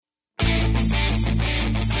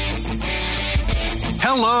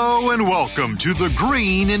Hello and welcome to the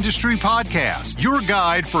Green Industry Podcast, your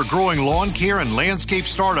guide for growing lawn care and landscape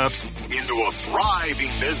startups into a thriving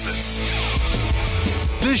business.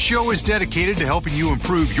 This show is dedicated to helping you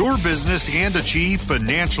improve your business and achieve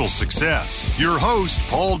financial success. Your host,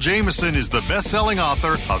 Paul Jameson, is the best-selling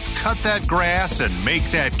author of Cut That Grass and Make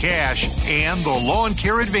That Cash and The Lawn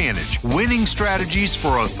Care Advantage, Winning Strategies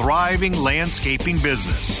for a Thriving Landscaping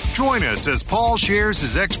Business. Join us as Paul shares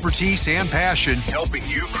his expertise and passion, helping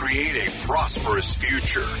you create a prosperous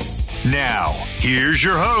future. Now, here's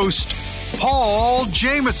your host, Paul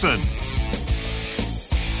Jameson.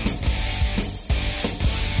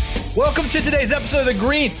 Welcome to today's episode of the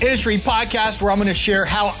Green Industry Podcast, where I'm going to share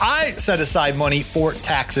how I set aside money for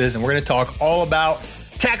taxes. And we're going to talk all about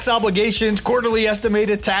tax obligations, quarterly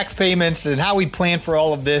estimated tax payments, and how we plan for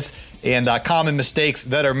all of this and common mistakes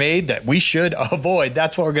that are made that we should avoid.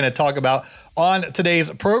 That's what we're going to talk about on today's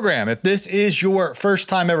program. If this is your first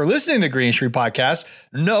time ever listening to the Green Industry Podcast,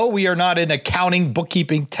 no, we are not an accounting,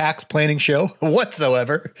 bookkeeping, tax planning show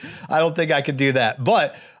whatsoever. I don't think I could do that.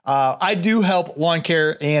 But I do help lawn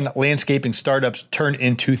care and landscaping startups turn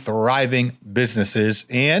into thriving businesses.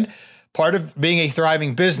 And part of being a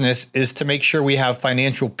thriving business is to make sure we have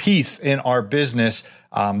financial peace in our business,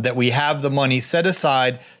 that we have the money set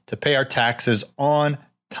aside to pay our taxes on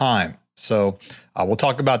time. So we'll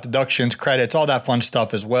talk about deductions, credits, all that fun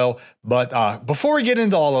stuff as well. But before we get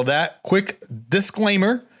into all of that, quick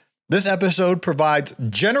disclaimer. This episode provides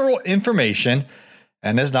general information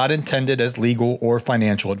and is not intended as legal or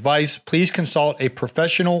financial advice. Please consult a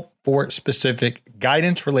professional for specific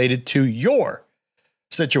guidance related to your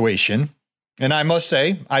situation. And I must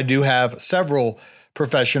say, I do have several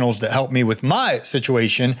professionals that help me with my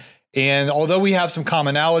situation. And although we have some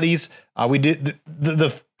commonalities,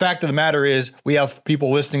 the fact of the matter is we have people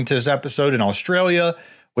listening to this episode in Australia,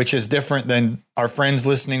 which is different than our friends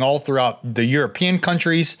listening all throughout the European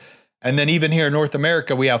countries. And then even here in North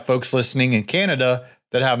America, we have folks listening in Canada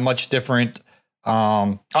that have much different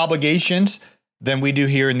obligations than we do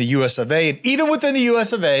here in the US of A. And even within the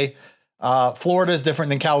US of A, Florida is different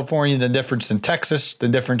than California, than different than Texas, than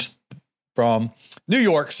different from New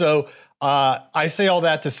York. So I say all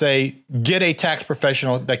that to say, get a tax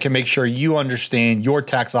professional that can make sure you understand your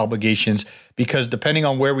tax obligations, because depending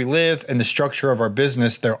on where we live and the structure of our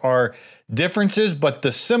business, there are differences, but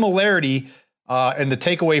the similarity and the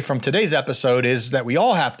takeaway from today's episode is that we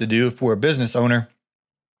all have to do if we're a business owner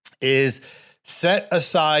is set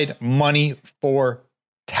aside money for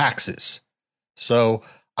taxes. So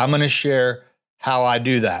I'm going to share how I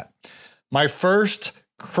do that. My first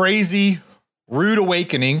crazy, rude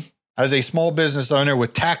awakening as a small business owner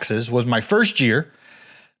with taxes was my first year.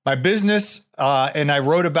 My business, and I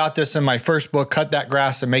wrote about this in my first book, Cut That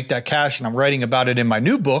Grass and Make That Cash, and I'm writing about it in my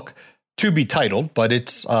new book, to be titled, but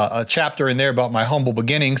it's a chapter in there about my humble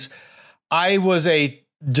beginnings. I was a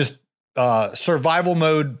just survival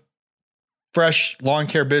mode, fresh lawn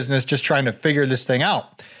care business, just trying to figure this thing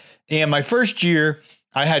out. And my first year,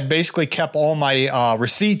 I had basically kept all my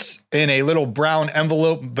receipts in a little brown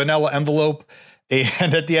envelope, vanilla envelope.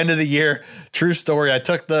 And at the end of the year, true story, I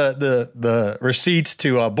took the receipts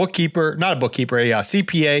to a bookkeeper, not a bookkeeper, a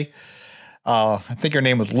CPA. I think her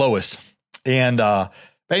name was Lois. And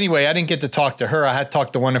anyway, I didn't get to talk to her. I had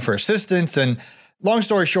talked to one of her assistants. And long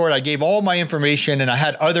story short, I gave all my information and I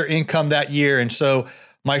had other income that year. And so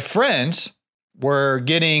my friends were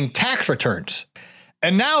getting tax returns.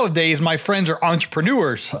 And nowadays, my friends are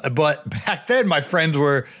entrepreneurs. But back then, my friends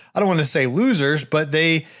were, I don't want to say losers, but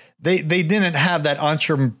they didn't have that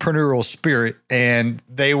entrepreneurial spirit. And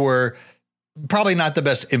they were probably not the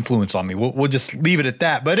best influence on me. We'll just leave it at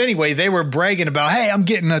that. But anyway, they were bragging about, hey, I'm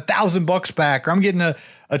getting $1,000 back, or I'm getting a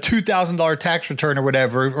 $2,000 tax return or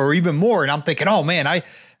whatever, or even more. And I'm thinking, oh man,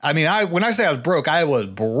 when I say I was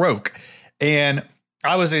broke. And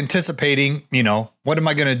I was anticipating, what am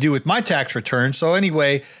I going to do with my tax return? So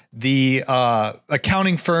anyway, the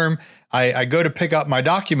accounting firm, I go to pick up my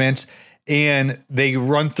documents and they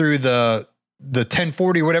run through the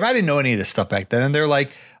 1040 or whatever. I didn't know any of this stuff back then. And they're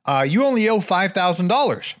like, you only owe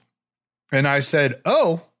 $5,000. And I said,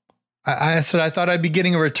 oh, I said, I thought I'd be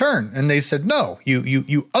getting a return. And they said, no,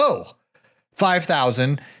 you owe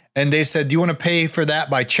 $5,000. And they said, do you want to pay for that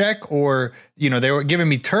by check? Or, they were giving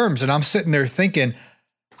me terms. And I'm sitting there thinking,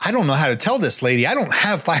 I don't know how to tell this lady. I don't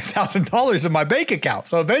have $5,000 in my bank account.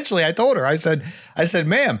 So eventually I told her, I said,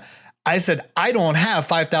 ma'am, I said, I don't have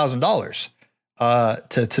 $5,000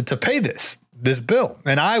 to pay this bill.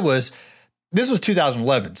 And this was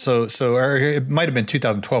 2011. So or it might've been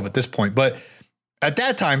 2012 at this point, but at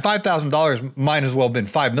that time, $5,000 might as well have been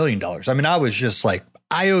 $5 million. I mean, I was just like,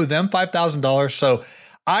 I owe them $5,000. So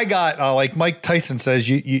I got, like Mike Tyson says,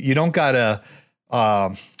 you don't gotta,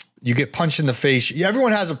 you get punched in the face.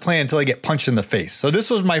 Everyone has a plan until they get punched in the face. So this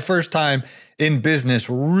was my first time in business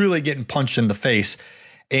really getting punched in the face.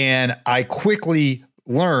 And I quickly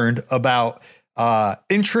learned about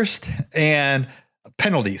interest and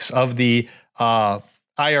penalties of the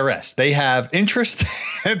IRS. They have interest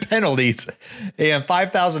and penalties, and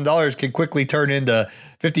 $5,000 can quickly turn into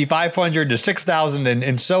 $5,500 to $6,000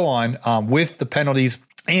 and so on with the penalties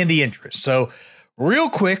and the interest. So real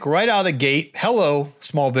quick, right out of the gate, hello,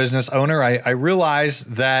 small business owner. I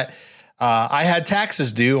realized that I had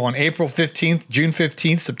taxes due on April 15th, June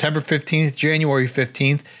 15th, September 15th, January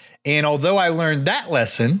 15th. And although I learned that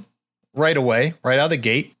lesson right away, right out of the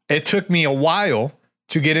gate, it took me a while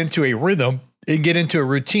to get into a rhythm and get into a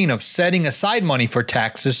routine of setting aside money for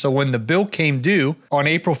taxes. So when the bill came due on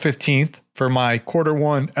April 15th for my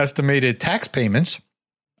Q1 estimated tax payments,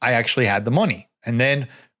 I actually had the money. And then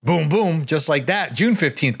boom, boom, just like that, June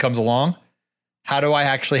 15th comes along. How do I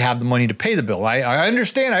actually have the money to pay the bill? I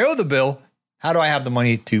understand I owe the bill. How do I have the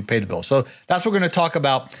money to pay the bill? So that's what we're going to talk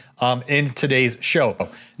about in today's show.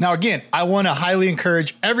 Now, again, I want to highly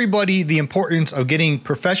encourage everybody the importance of getting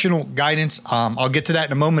professional guidance. I'll get to that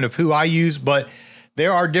in a moment of who I use, but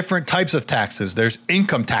there are different types of taxes. There's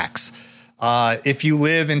income tax. If you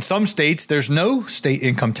live in some states, there's no state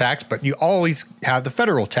income tax, but you always have the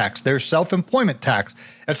federal tax. There's self-employment tax,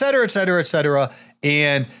 et cetera, et cetera, et cetera.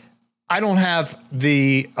 And I don't have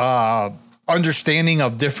the understanding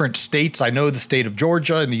of different states. I know the state of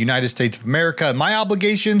Georgia and the United States of America and my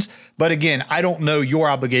obligations, but again, I don't know your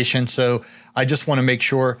obligation. So I just want to make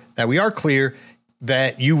sure that we are clear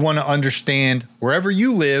that you want to understand wherever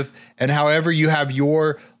you live and however you have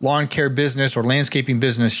your lawn care business or landscaping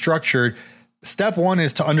business structured. Step one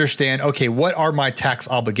is to understand, okay, what are my tax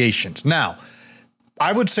obligations? Now,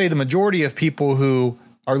 I would say the majority of people who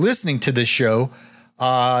are listening to this show,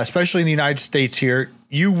 especially in the United States here,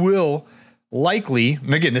 you will likely,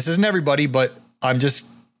 and again, this isn't everybody, but I'm just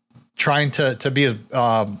trying to be as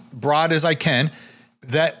broad as I can,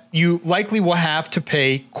 that you likely will have to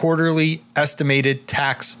pay quarterly estimated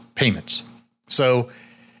tax payments. So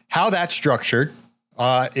how that's structured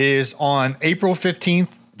is on April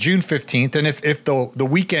 15th, June 15th. And if the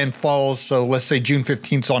weekend falls, so let's say June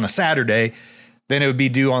 15th is on a Saturday, then it would be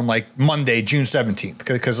due on like Monday, June 17th,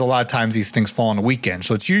 because a lot of times these things fall on a weekend.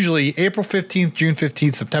 So it's usually April 15th, June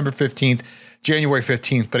 15th, September 15th, January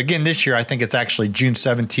 15th. But again, this year, I think it's actually June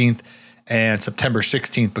 17th and September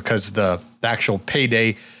 16th because the actual pay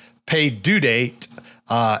due date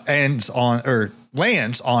lands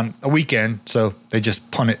on a weekend. So they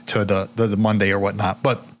just punt it to the Monday or whatnot.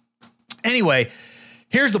 But anyway,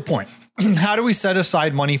 here's the point. How do we set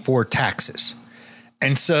aside money for taxes?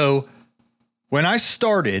 And so when I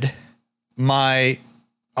started, my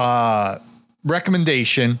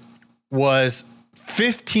recommendation was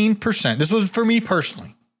 15%. This was for me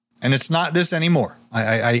personally, and it's not this anymore.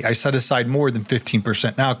 I set aside more than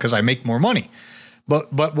 15% now because I make more money.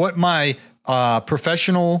 But what my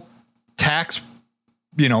professional tax,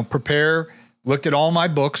 preparer looked at all my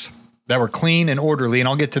books that were clean and orderly, and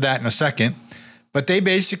I'll get to that in a second. But they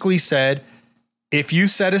basically said, if you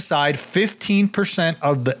set aside 15%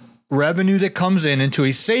 of the revenue that comes into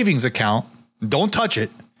a savings account, don't touch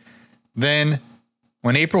it, then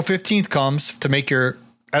when April 15th comes to make your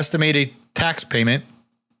estimated tax payment,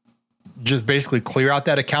 just basically clear out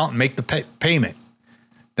that account and make the payment.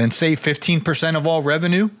 Then save 15% of all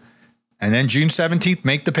revenue, and then June 17th,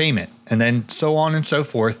 make the payment, and then so on and so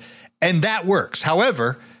forth. And that works.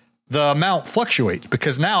 However, the amount fluctuates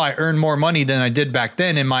because now I earn more money than I did back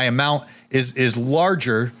then, and my amount is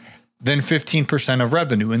larger than 15% of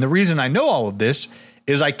revenue. And the reason I know all of this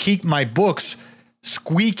is I keep my books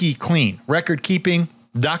squeaky clean. Record keeping,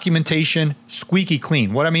 documentation, squeaky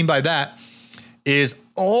clean. What I mean by that is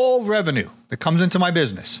all revenue that comes into my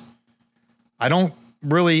business. I don't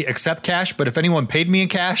really accept cash, but if anyone paid me in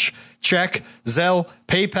cash, check, Zelle,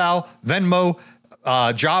 PayPal, Venmo,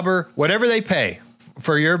 Jobber, whatever they pay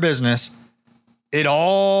for your business, it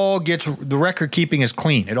all gets, the record keeping is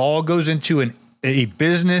clean. It all goes into a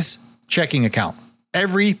business checking account,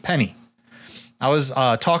 every penny. I was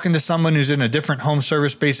talking to someone who's in a different home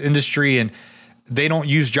service-based industry, and they don't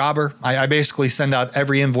use Jobber. I basically send out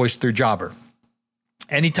every invoice through Jobber.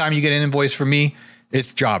 Anytime you get an invoice from me,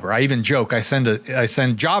 it's Jobber. I even joke. I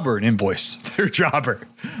send Jobber an invoice through Jobber.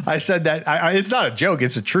 I said that. It's not a joke.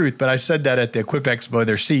 It's the truth. But I said that at the Equip Expo.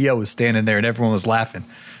 Their CEO was standing there, and everyone was laughing.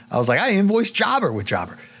 I was like, I invoiced Jobber with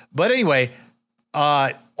Jobber. But anyway,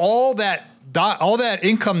 all that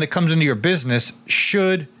income that comes into your business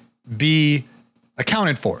should be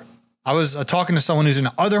accounted for. I was talking to someone who's in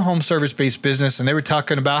other home service-based business, and they were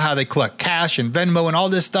talking about how they collect cash and Venmo and all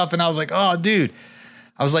this stuff. And I was like, oh, dude,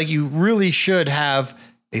 I was like, you really should have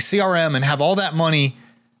a CRM and have all that money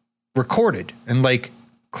recorded and like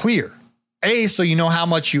clear. A, so you know how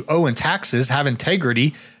much you owe in taxes, have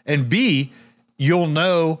integrity, and B, you'll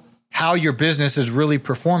know how your business is really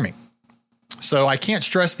performing. So I can't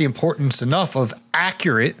stress the importance enough of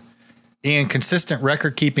accurate and consistent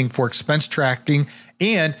record keeping for expense tracking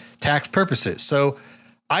and tax purposes. So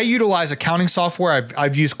I utilize accounting software.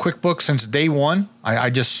 I've used QuickBooks since day one. I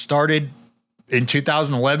just started in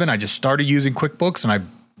 2011. I just started using QuickBooks, and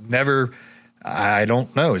I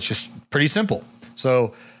don't know. It's just pretty simple.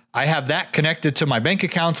 So I have that connected to my bank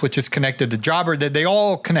accounts, which is connected to Jobber. That they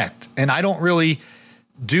all connect, and I don't really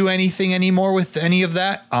do anything anymore with any of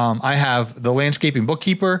that. I have the landscaping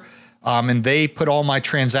bookkeeper, and they put all my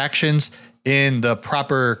transactions in the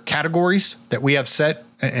proper categories that we have set.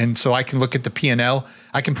 And so I can look at the P&L.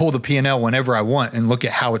 I can pull the P&L whenever I want and look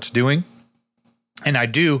at how it's doing. And I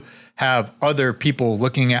do have other people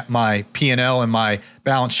looking at my P&L and my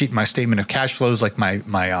balance sheet, my statement of cash flows, like my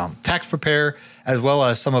tax preparer, as well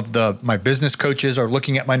as some of my business coaches are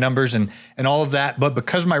looking at my numbers and all of that. But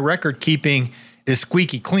because my record keeping is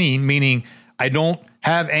squeaky clean, meaning I don't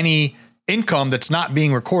have any income that's not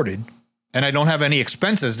being recorded, and I don't have any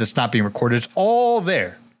expenses that's not being recorded. It's all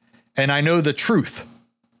there. And I know the truth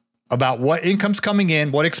about what income's coming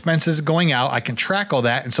in, what expenses are going out. I can track all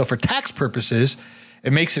that. And so for tax purposes,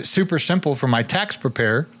 it makes it super simple for my tax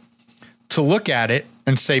preparer to look at it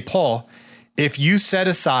and say, Paul, if you set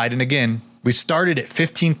aside, and again, we started at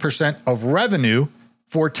 15% of revenue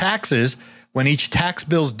for taxes. When each tax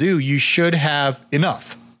bill's due, you should have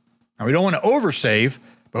enough. Now, we don't want to oversave,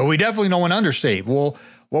 but we definitely don't want to undersave. Well,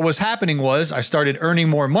 what was happening was I started earning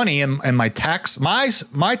more money, and my tax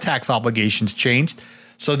obligations changed.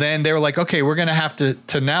 So then they were like, okay, we're going to have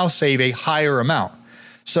to now save a higher amount.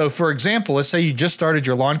 So for example, let's say you just started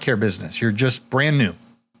your lawn care business. You're just brand new.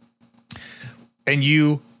 And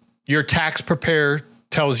your tax preparer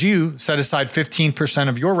tells you set aside 15%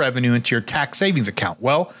 of your revenue into your tax savings account.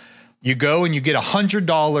 Well, you go and you get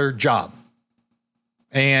 $100 job,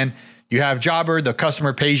 and you have Jobber, the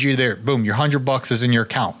customer pays you there. Boom, your $100 is in your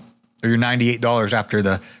account, or your $98 after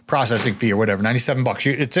the processing fee or whatever,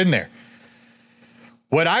 $97. It's in there.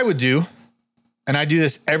 What I would do, and I do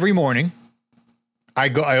this every morning, I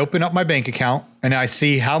open up my bank account and I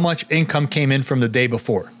see how much income came in from the day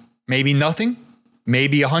before. Maybe nothing,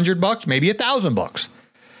 maybe $100, maybe $1,000.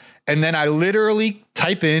 And then I literally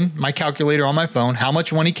type in my calculator on my phone, how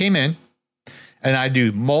much money came in, and I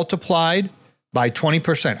do multiplied by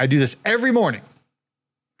 20%. I do this every morning.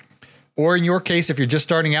 Or in your case, if you're just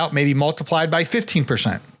starting out, maybe multiplied by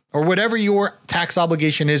 15%, or whatever your tax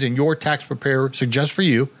obligation is and your tax preparer suggests for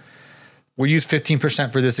you. We'll use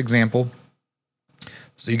 15% for this example.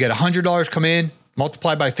 So you get $100 come in,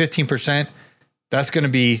 multiplied by 15%. That's going to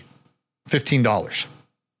be $15.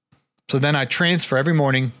 So then I transfer every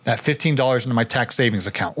morning that $15 into my tax savings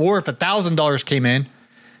account. Or if $1,000 came in,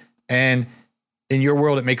 and in your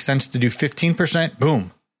world it makes sense to do 15%,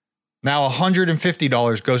 boom. Now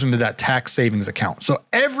 $150 goes into that tax savings account. So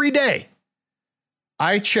every day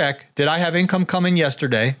I check, did I have income come in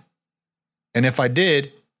yesterday? And if I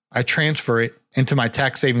did, I transfer it into my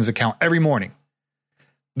tax savings account every morning.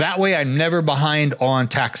 That way I'm never behind on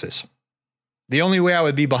taxes. The only way I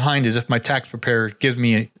would be behind is if my tax preparer gives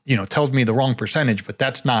me, tells me the wrong percentage, but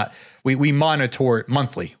that's not, we monitor it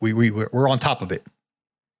monthly. We're on top of it.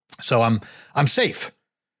 So I'm safe.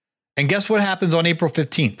 And guess what happens on April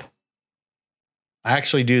 15th? I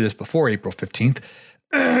actually do this before April 15th,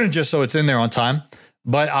 just so it's in there on time.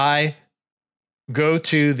 But I go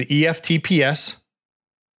to the EFTPS.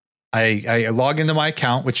 I log into my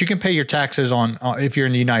account, which you can pay your taxes on if you're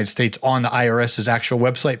in the United States on the IRS's actual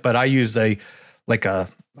website. But I use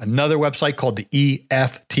another website called the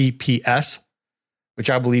EFTPS, which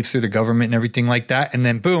I believe is through the government and everything like that. And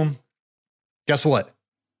then boom, guess what?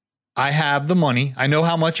 I have the money. I know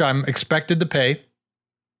how much I'm expected to pay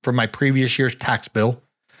for my previous year's tax bill.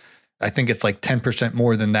 I think it's like 10%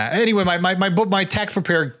 more than that. Anyway, my tax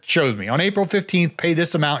preparer shows me on April 15th, pay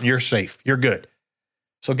this amount and you're safe. You're good.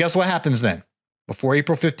 So guess what happens then? Before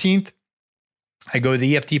April 15th, I go to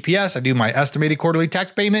the EFTPS, I do my estimated quarterly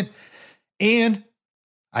tax payment, and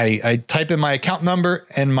I type in my account number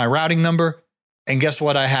and my routing number, and guess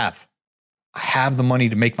what I have? I have the money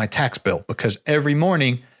to make my tax bill, because every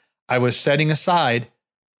morning I was setting aside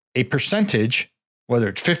a percentage, whether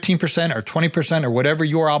it's 15% or 20% or whatever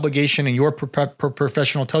your obligation and your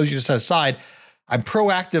professional tells you to set aside. I'm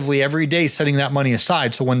proactively every day setting that money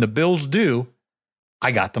aside. So when the bill's due,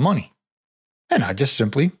 I got the money. And I just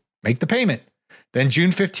simply make the payment. Then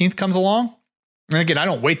June 15th comes along. And again, I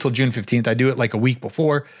don't wait till June 15th. I do it like a week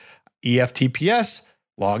before. EFTPS,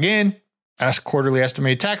 log in, ask quarterly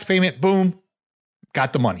estimated tax payment, boom,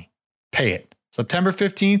 got the money, pay it. September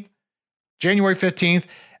 15th, January 15th,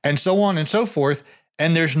 and so on and so forth.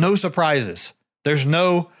 And there's no surprises. There's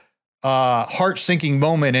no heart-sinking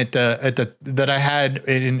moment that I had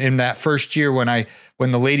in that first year when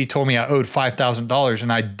the lady told me I owed $5,000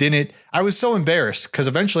 and I was so embarrassed because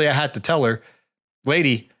eventually I had to tell her,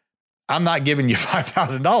 lady, I'm not giving you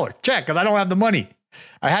 $5,000 check because I don't have the money.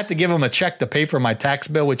 I had to give them a check to pay for my tax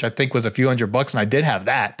bill, which I think was a few $100, and I did have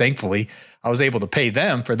that. Thankfully, I was able to pay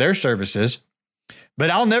them for their services. But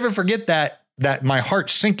I'll never forget that my heart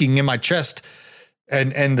sinking in my chest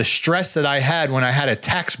and the stress that I had when I had a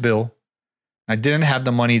tax bill. I didn't have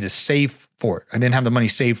the money to save for it. I didn't have the money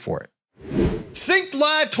saved for it. Synced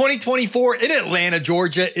Live 2024 in Atlanta,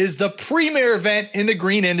 Georgia is the premier event in the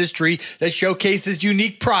green industry that showcases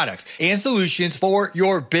unique products and solutions for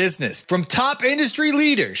your business. From top industry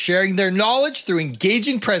leaders sharing their knowledge through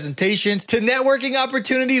engaging presentations to networking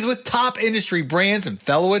opportunities with top industry brands and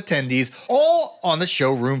fellow attendees, all on the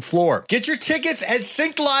showroom floor. Get your tickets at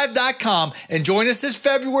syncedlive.com and join us this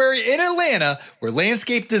February in Atlanta, where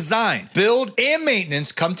landscape design, build, and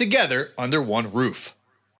maintenance come together under one roof.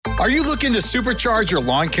 Are you looking to supercharge your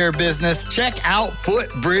lawn care business? Check out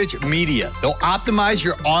Footbridge Media. They'll optimize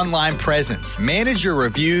your online presence, manage your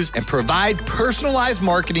reviews, and provide personalized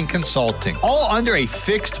marketing consulting, all under a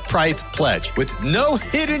fixed price pledge with no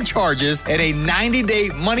hidden charges and a 90-day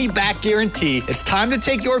money-back guarantee. It's time to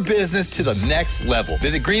take your business to the next level.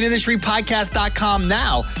 Visit greenindustrypodcast.com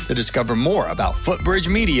now to discover more about Footbridge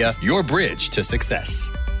Media, your bridge to success.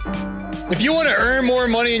 If you want to earn more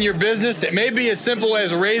money in your business, it may be as simple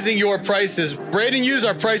as raising your prices. Braden used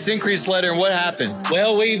our price increase letter, and what happened?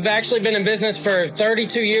 Well, we've actually been in business for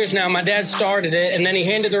 32 years now. My dad started it, and then he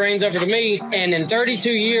handed the reins over to me. And in 32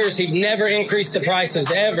 years, he never increased the prices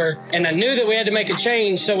ever. And I knew that we had to make a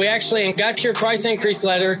change, so we actually got your price increase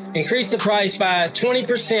letter, increased the price by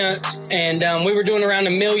 20%, and we were doing around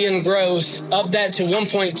 $1 million gross, up that to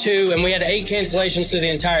 1.2, and we had 8 cancellations through the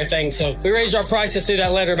entire thing. So we raised our prices through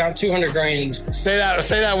that letter about $200,000. Say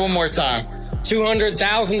that one more time.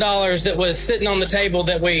 $200,000 that was sitting on the table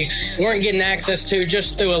that we weren't getting access to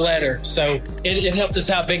just through a letter. So it helped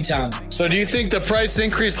us out big time. So do you think the price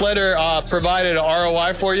increase letter provided an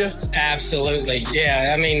ROI for you? Absolutely.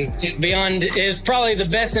 Yeah. I mean, it's probably the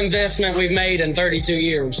best investment we've made in 32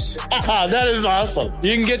 years. That is awesome.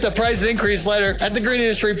 You can get the price increase letter at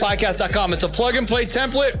thegreenindustrypodcast.com. It's a plug and play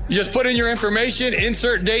template. You just put in your information,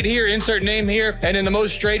 insert date here, insert name here, and in the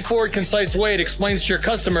most straightforward, concise way, it explains to your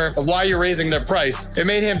customer why you're raising their price. It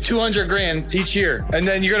made him $200,000 each year, and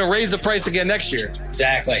then you're going to raise the price again next year.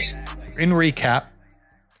 Exactly. In recap,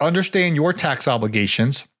 understand your tax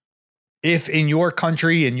obligations. If in your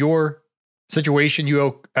country, in your situation, you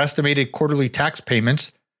owe estimated quarterly tax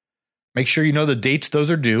payments, make sure you know the dates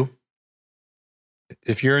those are due.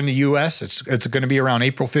 If you're in the U.S., it's going to be around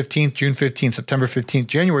April 15th, June 15th, September 15th,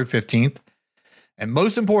 January 15th. And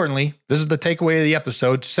most importantly, this is the takeaway of the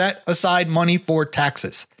episode, set aside money for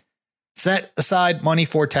taxes. Set aside money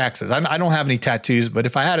for taxes. I don't have any tattoos, but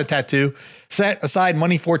if I had a tattoo, set aside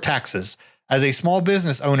money for taxes. As a small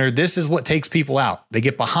business owner, this is what takes people out. They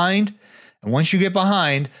get behind. And once you get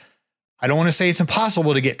behind, I don't want to say it's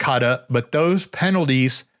impossible to get caught up, but those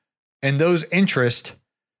penalties and those interest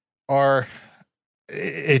are,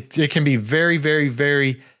 it can be very, very,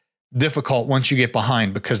 very difficult once you get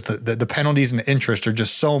behind because the penalties and the interest are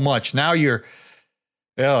just so much. Now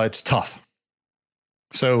it's tough.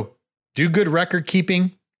 So do good record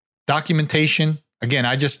keeping, documentation. Again,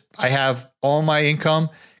 I have all my income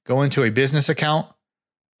go into a business account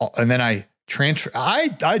and then I transfer. I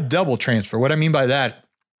double transfer. What I mean by that,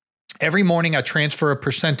 every morning I transfer a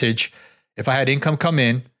percentage if I had income come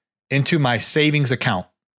in into my savings account.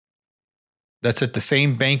 That's at the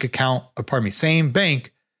same bank account, same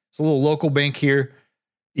bank. It's a little local bank here.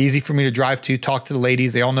 Easy for me to drive to, talk to the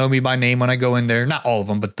ladies. They all know me by name when I go in there. Not all of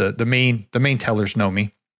them, but the main tellers know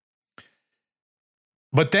me.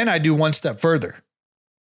 But then I do one step further.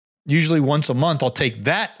 Usually once a month, I'll take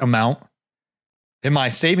that amount in my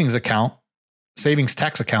savings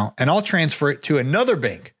tax account, and I'll transfer it to another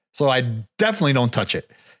bank. So I definitely don't touch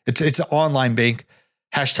it. It's an online bank,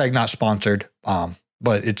 hashtag not sponsored.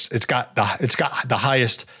 But it's got the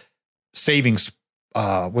highest savings.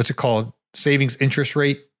 What's it called? Savings interest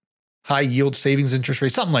rate, high yield savings interest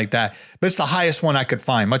rate, something like that. But it's the highest one I could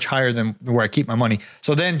find, much higher than where I keep my money.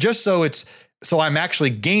 So then just so it's So I'm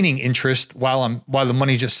actually gaining interest while the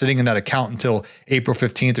money's just sitting in that account until April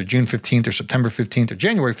 15th or June 15th or September 15th or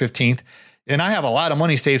January 15th. And I have a lot of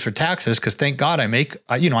money saved for taxes because thank God I make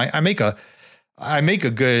a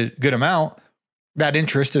good amount. That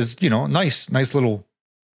interest is, nice little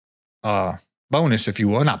bonus, if you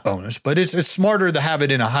will. Not bonus, but it's smarter to have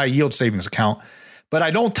it in a high yield savings account. But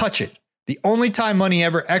I don't touch it. The only time money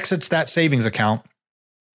ever exits that savings account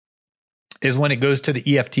is when it goes to the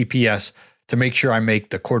EFTPS to make sure I make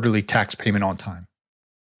the quarterly tax payment on time.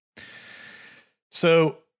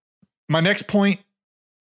 So my next point,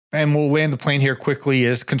 and we'll land the plane here quickly,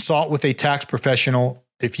 is consult with a tax professional.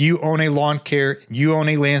 If you own a lawn care, you own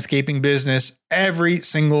a landscaping business, every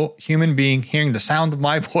single human being hearing the sound of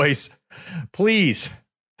my voice, please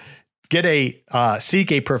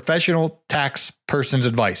seek a professional tax person's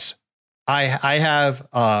advice. I have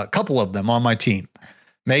a couple of them on my team.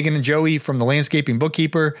 Megan and Joey from the Landscaping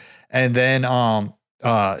Bookkeeper, and then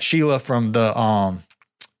Sheila from the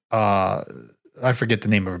I forget the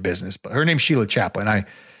name of her business, but her name's Sheila Chaplin. I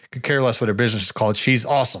could care less what her business is called. She's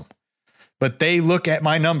awesome. But they look at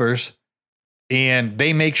my numbers and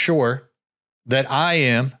they make sure that I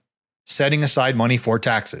am setting aside money for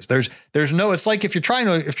taxes. There's no, it's like if you're trying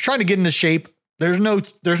to get into shape, there's no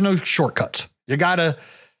shortcuts. You got to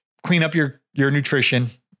clean up your nutrition.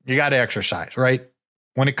 You got to exercise, right?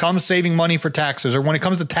 When it comes saving money for taxes, or when it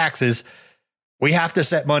comes to taxes, we have to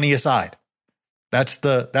set money aside. That's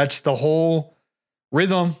the whole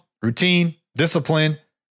rhythm, routine, discipline.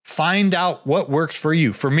 Find out what works for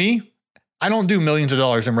you. For me, I don't do millions of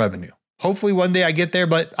dollars in revenue. Hopefully one day I get there,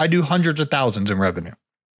 but I do hundreds of thousands in revenue.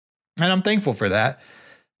 And I'm thankful for that.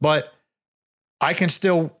 But I can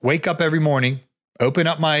still wake up every morning, open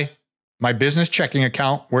up my business checking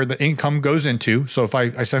account where the income goes into. So if I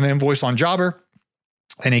send an invoice on Jobber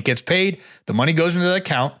and it gets paid, the money goes into the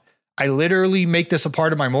account. I literally make this a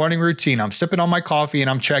part of my morning routine. I'm sipping on my coffee and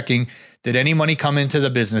I'm checking, did any money come into the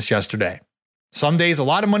business yesterday? Some days a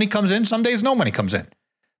lot of money comes in, some days no money comes in.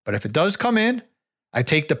 But if it does come in, I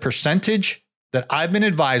take the percentage that I've been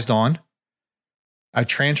advised on, I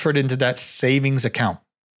transfer it into that savings account.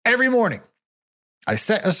 Every morning, I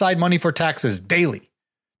set aside money for taxes daily.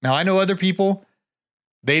 Now, I know other people,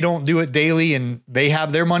 they don't do it daily and they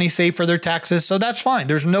have their money saved for their taxes, so that's fine.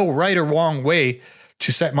 There's no right or wrong way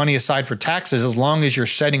to set money aside for taxes as long as you're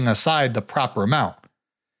setting aside the proper amount.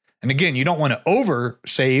 And again, you don't want to over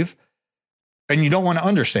save and you don't want to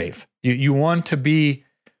under save. You want to be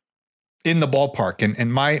in the ballpark.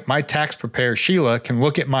 And my tax preparer, Sheila, can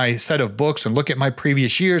look at my set of books and look at my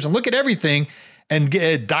previous years and look at everything and get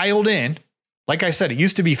it dialed in. Like I said, it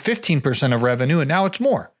used to be 15% of revenue and now it's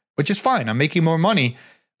more, which is fine. I'm making more money,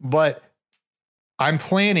 but I'm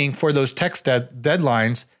planning for those tax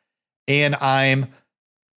deadlines and I'm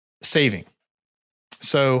saving.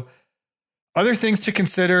 So other things to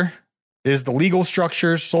consider is the legal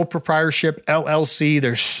structures, sole proprietorship, LLC.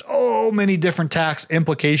 There's so many different tax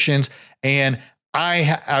implications, and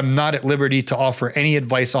I am not at liberty to offer any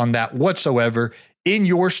advice on that whatsoever. In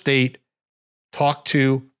your state, talk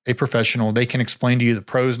to a professional. They can explain to you the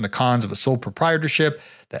pros and the cons of a sole proprietorship,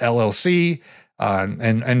 the LLC,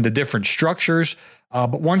 and the different structures.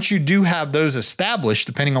 But once you do have those established,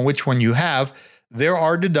 depending on which one you have, there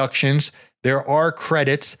are deductions, there are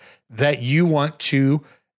credits that you want to,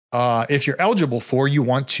 if you're eligible for, you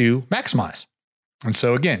want to maximize. And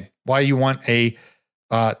so again, why you want a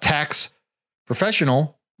tax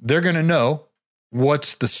professional, they're going to know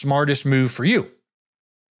what's the smartest move for you.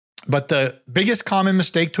 But the biggest common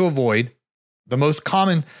mistake to avoid, the most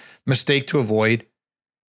common mistake to avoid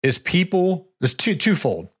is people, there's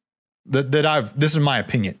twofold this is my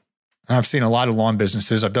opinion. I've seen a lot of lawn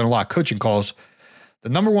businesses. I've done a lot of coaching calls. The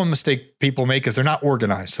number one mistake people make is they're not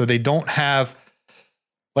organized. So they don't have,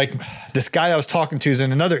 like this guy I was talking to is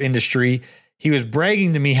in another industry. He was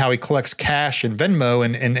bragging to me how he collects cash and Venmo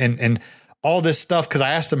and all this stuff. Cause I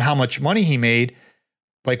asked him how much money he made,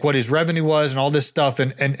 like what his revenue was and all this stuff.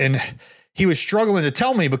 And he was struggling to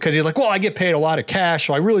tell me because he's like, well, I get paid a lot of cash.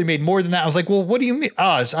 So I really made more than that. I was like, well, what do you mean?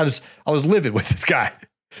 I was livid with this guy.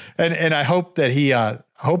 And I hope that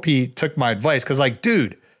he took my advice. Cause like,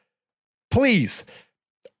 dude, please,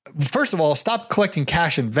 first of all, stop collecting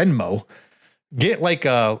cash in Venmo. Get like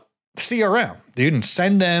a CRM, dude, and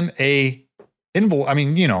send them a invoice. I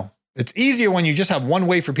mean, it's easier when you just have one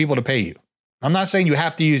way for people to pay you. I'm not saying you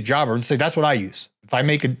have to use Jobber and say that's what I use. If I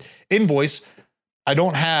make an invoice, I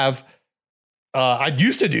don't have, I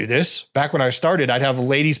used to do this back when I started. I'd have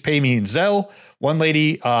ladies pay me in Zelle. One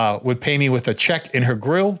lady would pay me with a check in her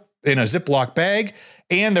grill in a Ziploc bag.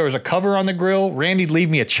 And there was a cover on the grill. Randy'd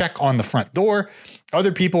leave me a check on the front door.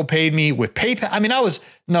 Other people paid me with PayPal. I mean,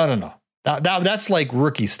 no. That's like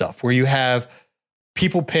rookie stuff where you have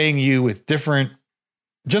people paying you with different,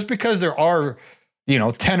 just because there are,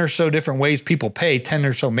 10 or so different ways people pay, 10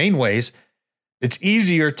 or so main ways, it's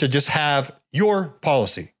easier to just have your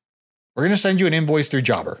policy. We're going to send you an invoice through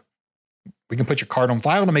Jobber. We can put your card on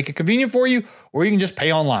file to make it convenient for you, or you can just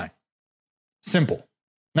pay online. Simple.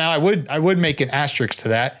 Now, I would make an asterisk to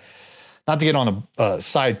that, not to get on a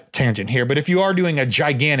side tangent here, but if you are doing a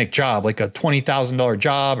gigantic job, like a $20,000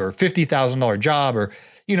 job or $50,000 job, or,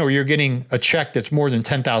 you're getting a check that's more than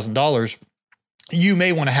 $10,000, you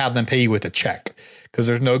may want to have them pay you with a check because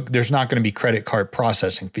there's not going to be credit card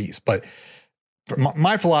processing fees. But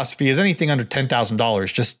my philosophy is anything under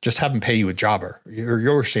 $10,000, just have them pay you with Jobber or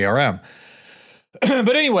your CRM.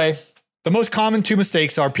 But anyway, the most common two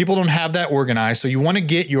mistakes are people don't have that organized. So you want to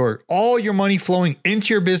get all your money flowing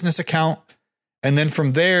into your business account. And then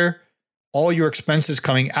from there, all your expenses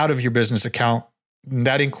coming out of your business account. And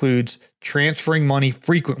that includes transferring money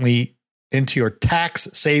frequently into your tax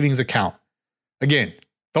savings account. Again,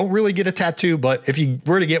 don't really get a tattoo, but if you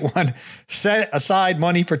were to get one, set aside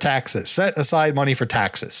money for taxes, set aside money for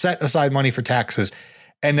taxes, set aside money for taxes.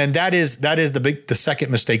 And then that is the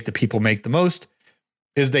second mistake that people make the most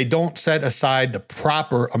is they don't set aside the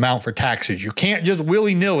proper amount for taxes. You can't just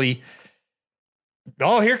willy-nilly,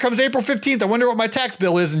 here comes April 15th. I wonder what my tax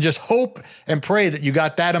bill is, and just hope and pray that you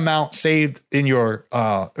got that amount saved in your,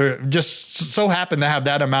 or just so happen to have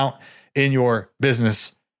that amount in your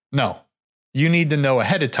business. No. You need to know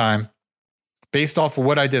ahead of time, based off of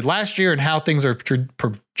what I did last year and how things are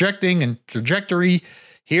projecting and trajectory.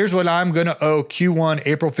 Here's what I'm going to owe Q1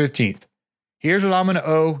 April 15th. Here's what I'm going to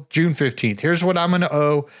owe June 15th. Here's what I'm going to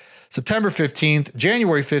owe September 15th,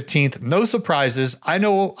 January 15th. No surprises. I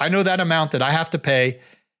know that amount that I have to pay,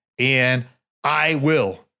 and I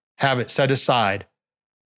will have it set aside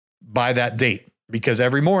by that date, because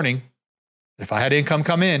every morning, if I had income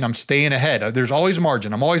come in, I'm staying ahead. There's always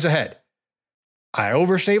margin. I'm always ahead. I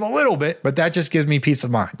oversave a little bit, but that just gives me peace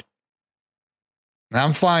of mind. Now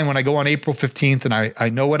I'm fine when I go on April 15th and I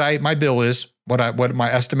know what my bill is, what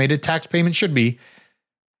my estimated tax payment should be.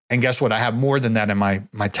 And guess what? I have more than that in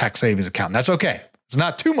my tax savings account. That's okay. It's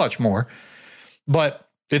not too much more, but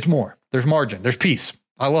it's more. There's margin. There's peace.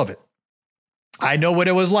 I love it. I know what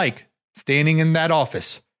it was like standing in that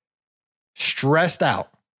office, stressed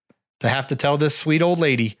out to have to tell this sweet old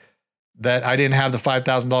lady that I didn't have the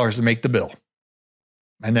 $5,000 to make the bill.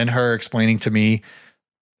 And then her explaining to me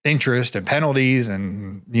interest and penalties.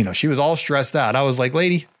 And, she was all stressed out. I was like,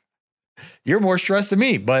 lady, you're more stressed than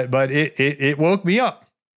me, but it woke me up.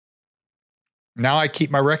 Now I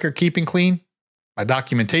keep my record keeping clean, my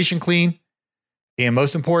documentation clean. And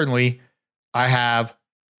most importantly, I have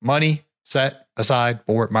money set aside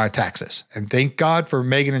for my taxes. And thank God for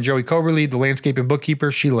Megan and Joey Coberly, the landscaping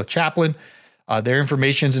bookkeeper, Sheila Chaplin. Their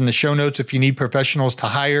information's in the show notes if you need professionals to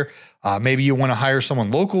hire. Maybe you want to hire someone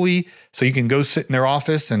locally so you can go sit in their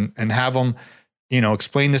office and have them,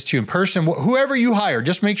 explain this to you in person. Whoever you hire,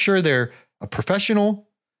 just make sure they're a professional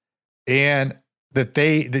and that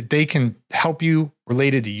they can help you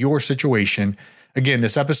related to your situation. Again,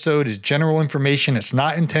 this episode is general information. It's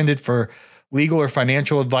not intended for legal or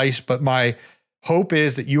financial advice, but my hope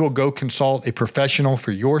is that you will go consult a professional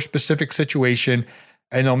for your specific situation.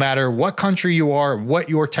 And no matter what country you are, what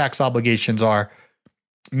your tax obligations are,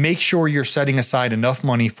 make sure you're setting aside enough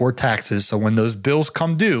money for taxes. So when those bills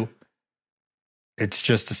come due, it's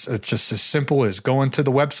just as simple as going to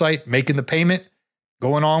the website, making the payment,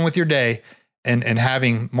 going on with your day, and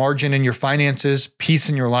having margin in your finances, peace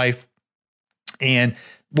in your life. And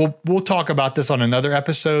we'll talk about this on another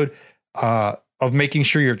episode of making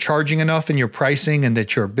sure you're charging enough in your pricing and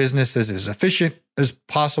that your business is as efficient as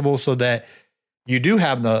possible so that you do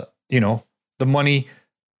have the money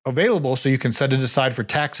available so you can set it aside for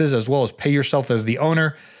taxes as well as pay yourself as the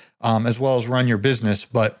owner, as well as run your business.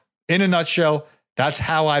 But in a nutshell, that's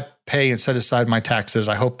how I pay and set aside my taxes.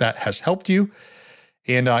 I hope that has helped you.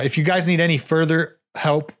 And if you guys need any further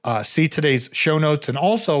help, see today's show notes. And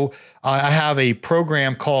also I have a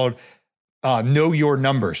program called Know Your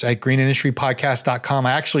Numbers at greenindustrypodcast.com.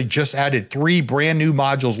 I actually just added 3 brand new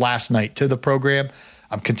modules last night to the program.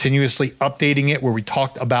 I'm continuously updating it where we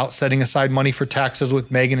talked about setting aside money for taxes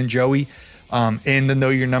with Megan and Joey in the Know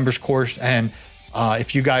Your Numbers course. And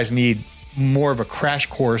if you guys need more of a crash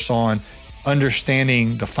course on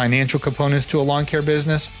understanding the financial components to a lawn care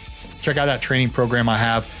business, check out that training program I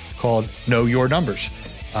have called Know Your Numbers.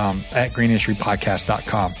 at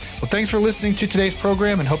greenindustrypodcast.com. Well, thanks for listening to today's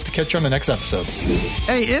program and hope to catch you on the next episode.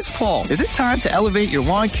 Hey, it's Paul. Is it time to elevate your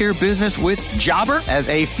lawn care business with Jobber? As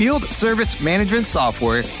a field service management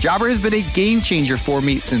software, Jobber has been a game changer for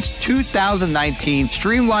me since 2019,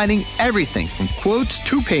 streamlining everything from quotes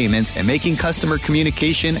to payments and making customer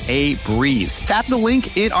communication a breeze. Tap the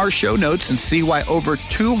link in our show notes and see why over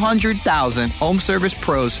 200,000 home service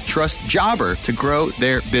pros trust Jobber to grow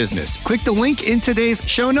their business. Click the link in today's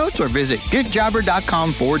show notes or visit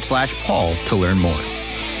getjobber.com/Paul to learn more.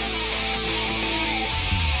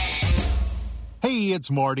 Hey, it's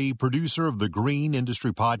Marty, producer of the Green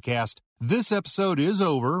Industry Podcast. This episode is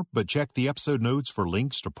over, but check the episode notes for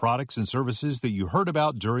links to products and services that you heard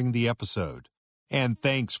about during the episode. And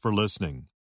thanks for listening.